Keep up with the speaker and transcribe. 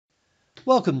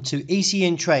Welcome to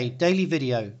ECN Trade Daily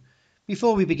Video.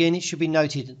 Before we begin, it should be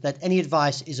noted that any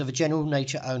advice is of a general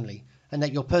nature only and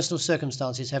that your personal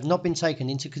circumstances have not been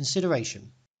taken into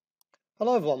consideration.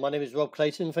 Hello everyone, my name is Rob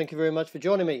Clayton. Thank you very much for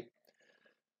joining me.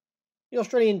 The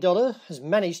Australian dollar has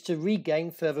managed to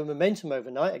regain further momentum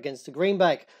overnight against the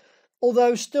greenback,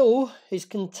 although still is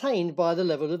contained by the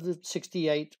level of the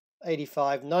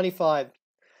 68.85.95.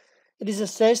 It is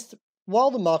assessed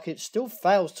while the market still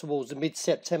fails towards the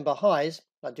mid-September highs.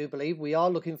 I do believe we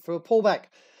are looking for a pullback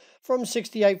from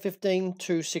 68.15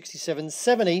 to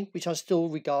 67.70, which I still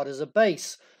regard as a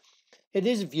base. It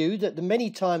is viewed that the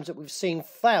many times that we've seen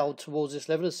failed towards this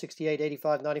level of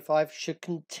 68.85.95 should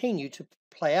continue to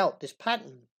play out this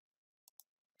pattern.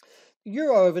 The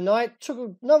euro overnight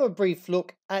took another brief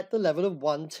look at the level of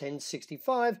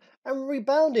 110.65 and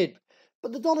rebounded,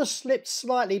 but the dollar slipped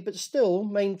slightly but still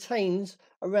maintains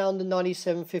around the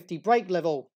 97.50 break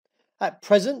level. At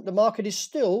present, the market is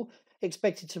still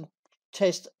expected to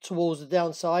test towards the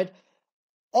downside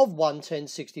of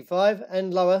 110.65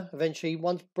 and lower eventually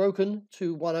once broken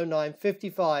to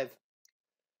 109.55.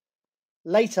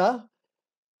 Later,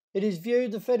 it is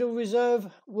viewed the Federal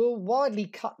Reserve will widely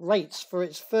cut rates for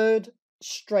its third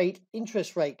straight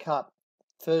interest rate cut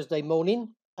Thursday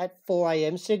morning at 4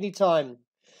 a.m. Sydney time.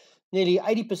 Nearly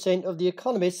 80% of the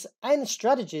economists and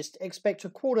strategists expect a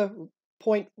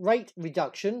quarter-point rate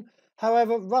reduction.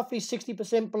 However, roughly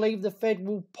 60% believe the Fed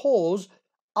will pause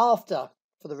after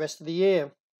for the rest of the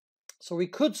year. So we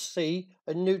could see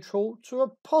a neutral to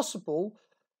a possible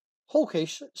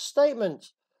hawkish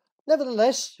statement.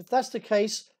 Nevertheless, if that's the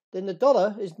case, then the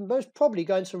dollar is most probably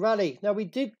going to rally. Now, we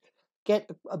did get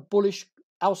a bullish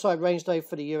outside range day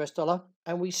for the US dollar,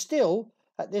 and we still,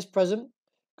 at this present,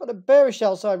 got a bearish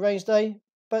outside range day,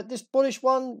 but this bullish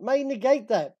one may negate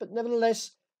that. But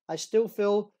nevertheless, I still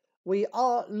feel we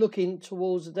are looking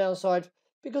towards the downside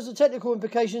because the technical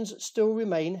implications still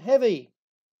remain heavy.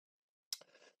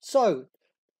 So,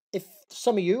 if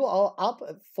some of you are up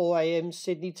at 4 a.m.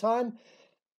 Sydney time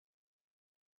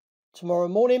tomorrow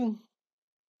morning,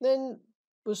 then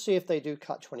we'll see if they do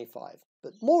cut 25.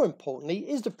 But more importantly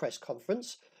is the press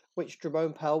conference, which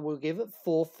Jerome Powell will give at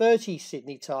 4:30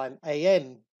 Sydney time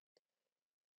a.m.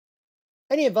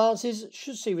 Any advances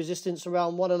should see resistance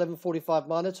around 111.45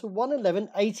 minor to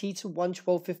 111.80 to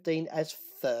 112.15 as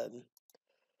firm.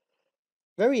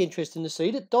 Very interesting to see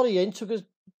that dollar yen took a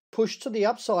push to the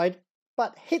upside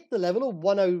but hit the level of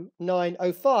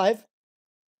 109.05,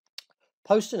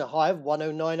 posting a high of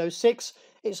 109.06,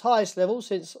 its highest level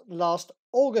since last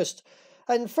August.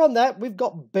 And from that, we've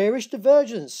got bearish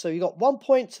divergence. So you got one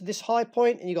point to this high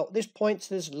point, and you got this point to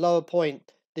this lower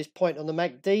point, this point on the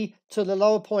MACD to the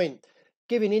lower point,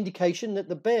 giving indication that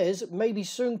the bears may be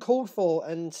soon called for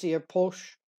and see a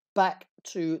push back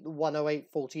to the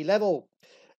 108.40 level.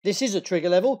 This is a trigger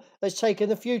level that's taken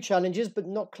a few challenges but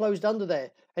not closed under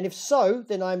there. And if so,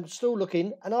 then I'm still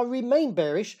looking and I remain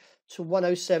bearish to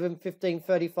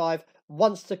 107.15.35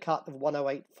 once the cut of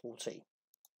 108.40.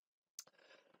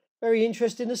 Very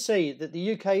interesting to see that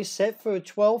the UK is set for a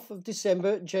 12th of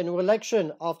December general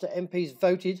election after MPs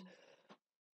voted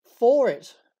for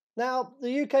it. Now,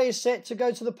 the UK is set to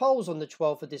go to the polls on the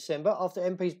 12th of December after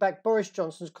MPs backed Boris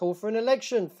Johnson's call for an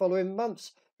election following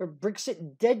months of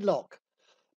Brexit deadlock.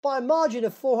 By a margin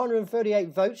of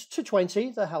 438 votes to 20,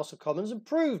 the House of Commons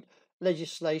approved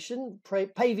legislation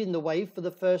paving the way for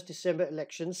the first December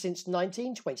election since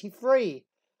 1923.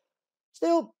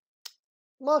 Still,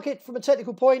 market from a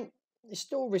technical point is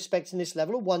still respecting this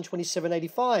level of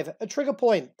 127.85, a trigger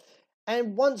point,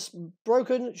 and once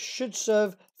broken should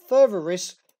serve further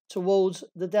risk towards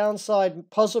the downside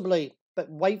possibly, but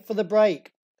wait for the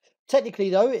break. Technically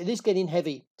though, it is getting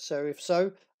heavy, so if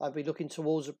so, I'd be looking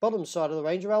towards the bottom side of the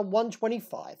range around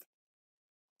 125.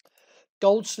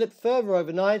 Gold slipped further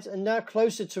overnight and now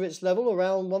closer to its level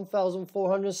around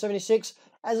 1,476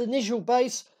 as initial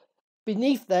base.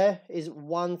 Beneath there is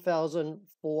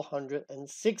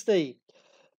 1,460.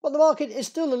 But the market is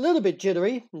still a little bit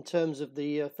jittery in terms of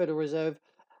the Federal Reserve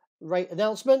rate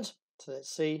announcement. So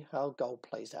let's see how gold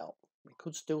plays out. We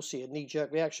could still see a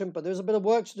knee-jerk reaction, but there's a bit of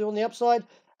work to do on the upside,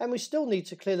 and we still need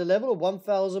to clear the level of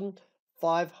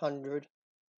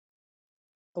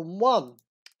 1,501.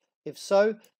 If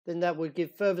so, then that would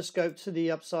give further scope to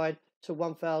the upside to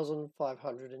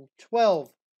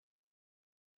 1,512.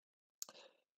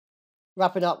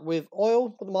 Wrapping up with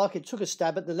oil, the market took a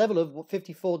stab at the level of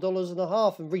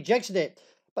 $54.50 and rejected it,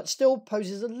 but still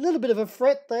poses a little bit of a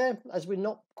threat there as we're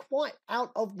not quite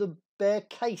out of the bear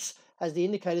case as the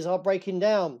indicators are breaking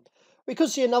down. We could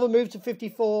see another move to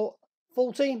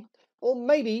 54.40 or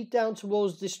maybe down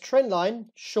towards this trend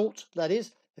line, short that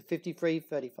is, at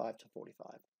 53.35 to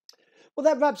 45. Well,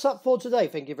 that wraps up for today.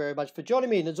 Thank you very much for joining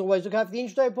me. And as always, look out for the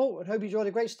intraday report and hope you enjoyed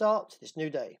a great start to this new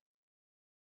day.